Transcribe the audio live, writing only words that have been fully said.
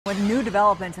with new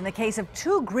developments in the case of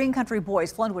two Green Country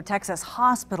boys flown to a Texas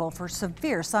hospital for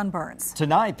severe sunburns.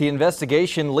 Tonight, the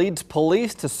investigation leads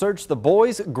police to search the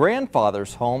boys'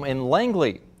 grandfather's home in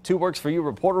Langley. 2 Works For You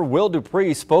reporter Will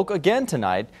Dupree spoke again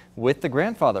tonight with the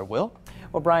grandfather. Will?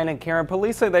 Well, Brian and Karen,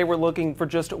 police say they were looking for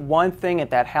just one thing at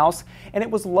that house, and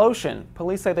it was lotion.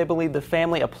 Police say they believe the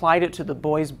family applied it to the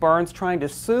boys' burns, trying to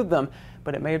soothe them,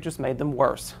 but it may have just made them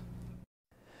worse.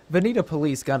 Vinita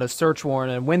police got a search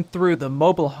warrant and went through the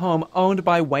mobile home owned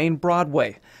by Wayne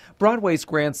Broadway. Broadway's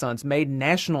grandsons made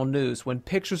national news when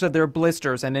pictures of their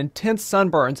blisters and intense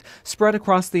sunburns spread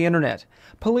across the internet.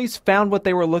 Police found what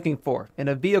they were looking for in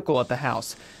a vehicle at the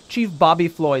house. Chief Bobby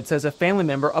Floyd says a family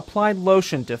member applied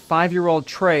lotion to 5-year-old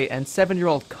Trey and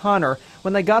 7-year-old Connor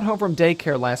when they got home from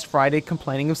daycare last Friday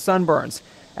complaining of sunburns.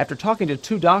 After talking to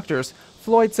 2 doctors,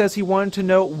 Floyd says he wanted to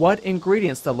know what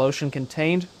ingredients the lotion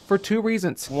contained for 2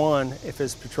 reasons. One, if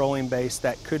it's petroleum-based,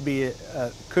 that could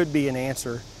be an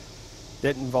answer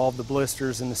that involved the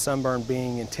blisters and the sunburn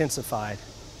being intensified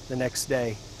the next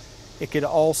day. It could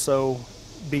also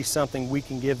be something we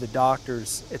can give the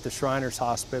doctors at the Shriners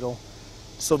Hospital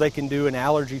so they can do an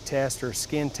allergy test or a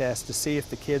skin test to see if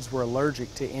the kids were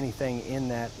allergic to anything in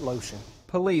that lotion.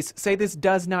 Police say this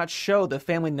does not show the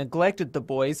family neglected the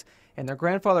boys, and their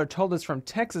grandfather told us from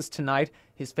Texas tonight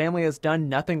his family has done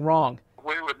nothing wrong.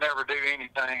 We would never do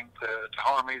anything to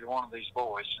harm either one of these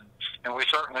boys, and we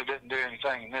certainly didn't do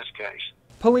anything in this case.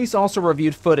 Police also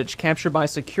reviewed footage captured by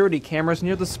security cameras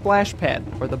near the splash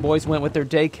pad where the boys went with their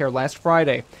daycare last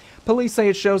Friday. Police say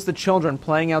it shows the children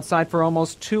playing outside for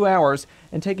almost 2 hours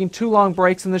and taking 2 long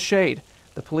breaks in the shade.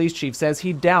 The police chief says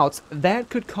he doubts that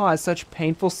could cause such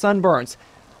painful sunburns.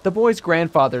 The boy's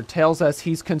grandfather tells us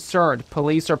he's concerned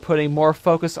police are putting more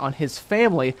focus on his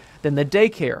family than the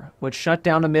daycare, which shut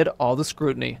down amid all the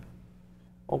scrutiny.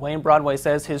 Well, Wayne Broadway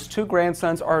says his 2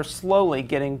 grandsons are slowly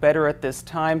getting better at this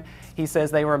time. He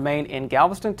says they remain in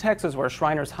Galveston, Texas, where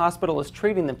Shriners Hospital is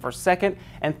treating them for 2nd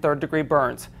and 3rd degree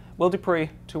burns. Will Dupree,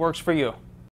 2 Works For You.